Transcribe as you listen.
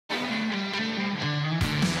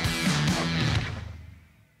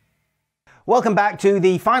Welcome back to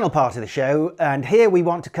the final part of the show, and here we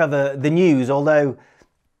want to cover the news, although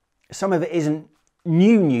some of it isn't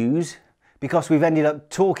new news because we've ended up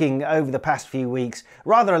talking over the past few weeks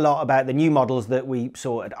rather a lot about the new models that we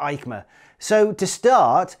saw at EICMA. So to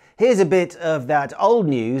start, here's a bit of that old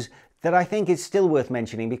news that I think is still worth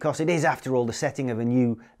mentioning because it is, after all, the setting of a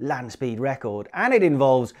new land speed record, and it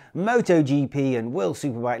involves MotoGP and World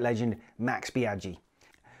Superbike legend Max Biaggi.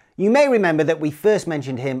 You may remember that we first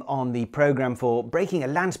mentioned him on the programme for breaking a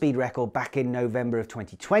land speed record back in November of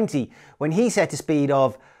 2020 when he set a speed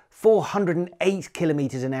of 408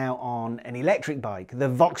 kilometres an hour on an electric bike, the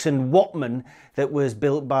Vauxhall Wattman that was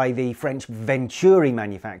built by the French Venturi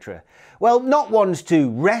manufacturer. Well, not ones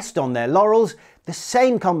to rest on their laurels, the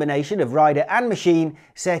same combination of rider and machine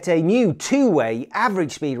set a new two-way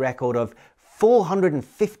average speed record of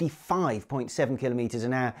 455.7 kilometres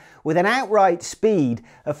an hour with an outright speed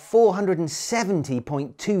of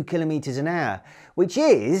 470.2 kilometres an hour, which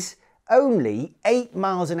is only 8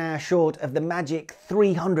 miles an hour short of the magic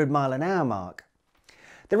 300 mile an hour mark.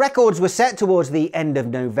 The records were set towards the end of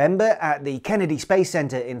November at the Kennedy Space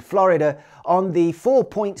Center in Florida on the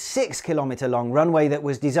 4.6 kilometre long runway that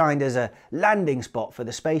was designed as a landing spot for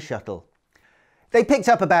the space shuttle. They picked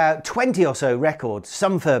up about 20 or so records,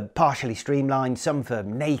 some for partially streamlined, some for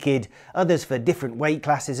naked, others for different weight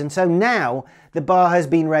classes, and so now the bar has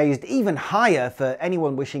been raised even higher for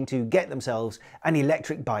anyone wishing to get themselves an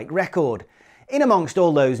electric bike record. In amongst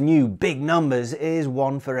all those new big numbers is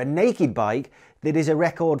one for a naked bike that is a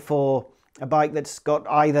record for a bike that's got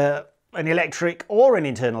either an electric or an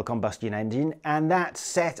internal combustion engine, and that's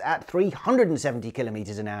set at 370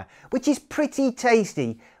 kilometres an hour, which is pretty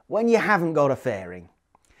tasty when you haven't got a fairing.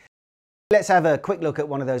 Let's have a quick look at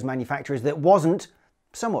one of those manufacturers that wasn't,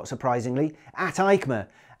 somewhat surprisingly, at EICMA.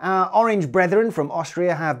 Our orange brethren from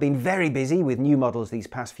Austria have been very busy with new models these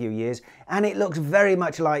past few years, and it looks very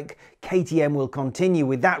much like KTM will continue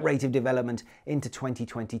with that rate of development into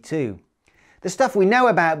 2022. The stuff we know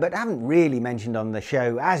about but haven't really mentioned on the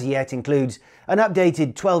show as yet includes an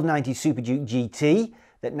updated 1290 Super Duke GT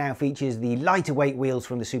that now features the lighter weight wheels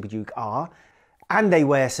from the Super Duke R, and they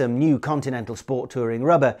wear some new Continental Sport Touring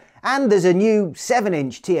rubber, and there's a new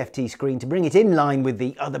 7-inch TFT screen to bring it in line with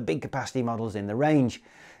the other big capacity models in the range.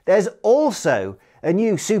 There's also a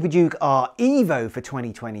new Super Duke R Evo for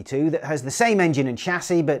 2022 that has the same engine and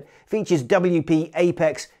chassis but features WP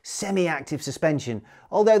Apex semi-active suspension,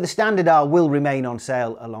 although the standard R will remain on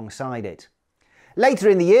sale alongside it. Later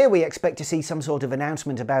in the year we expect to see some sort of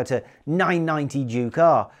announcement about a 990 Duke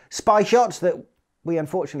R. Spy shots that we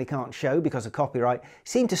unfortunately can't show because of copyright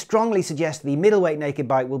seem to strongly suggest the middleweight naked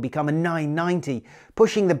bike will become a 990,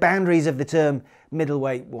 pushing the boundaries of the term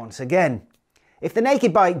middleweight once again. If the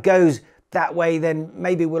naked bike goes that way, then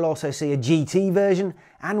maybe we'll also see a GT version,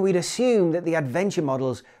 and we'd assume that the adventure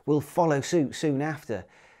models will follow suit soon after.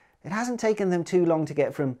 It hasn't taken them too long to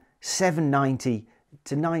get from 790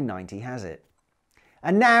 to 990, has it?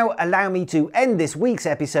 And now allow me to end this week's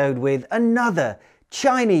episode with another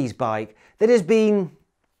Chinese bike that has been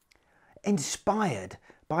inspired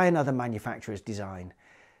by another manufacturer's design.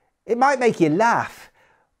 It might make you laugh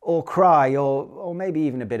or cry or maybe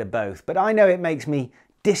even a bit of both, but I know it makes me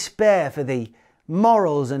despair for the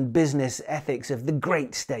morals and business ethics of the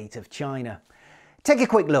great state of China. Take a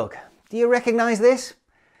quick look. Do you recognise this?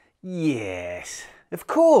 Yes, of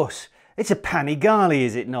course. It's a Panigale,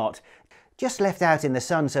 is it not? Just left out in the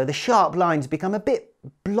sun so the sharp lines become a bit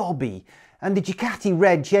blobby, and the Ducati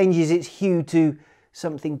red changes its hue to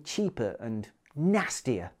something cheaper and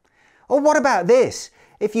nastier. Or what about this?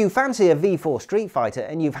 If you fancy a V4 Street Fighter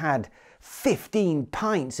and you've had 15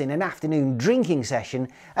 pints in an afternoon drinking session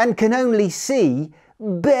and can only see,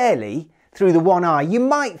 barely, through the one eye, you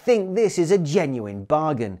might think this is a genuine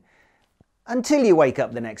bargain. Until you wake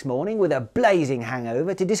up the next morning with a blazing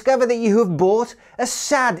hangover to discover that you have bought a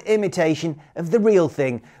sad imitation of the real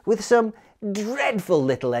thing with some dreadful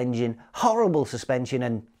little engine, horrible suspension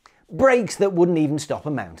and brakes that wouldn't even stop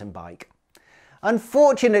a mountain bike.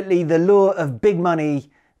 Unfortunately, the lure of big money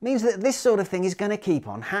means that this sort of thing is going to keep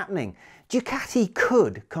on happening. Ducati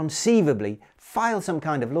could conceivably file some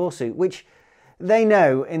kind of lawsuit, which they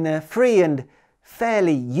know in the free and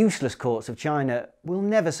fairly useless courts of China will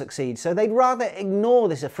never succeed, so they'd rather ignore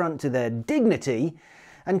this affront to their dignity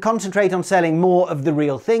and concentrate on selling more of the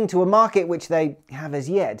real thing to a market which they have as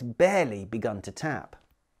yet barely begun to tap.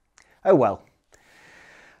 Oh well.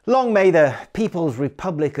 Long may the People's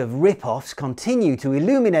Republic of Rip-Offs continue to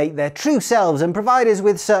illuminate their true selves and provide us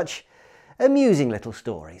with such amusing little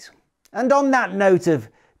stories. And on that note of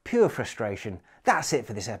pure frustration, that's it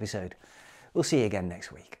for this episode. We'll see you again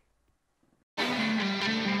next week.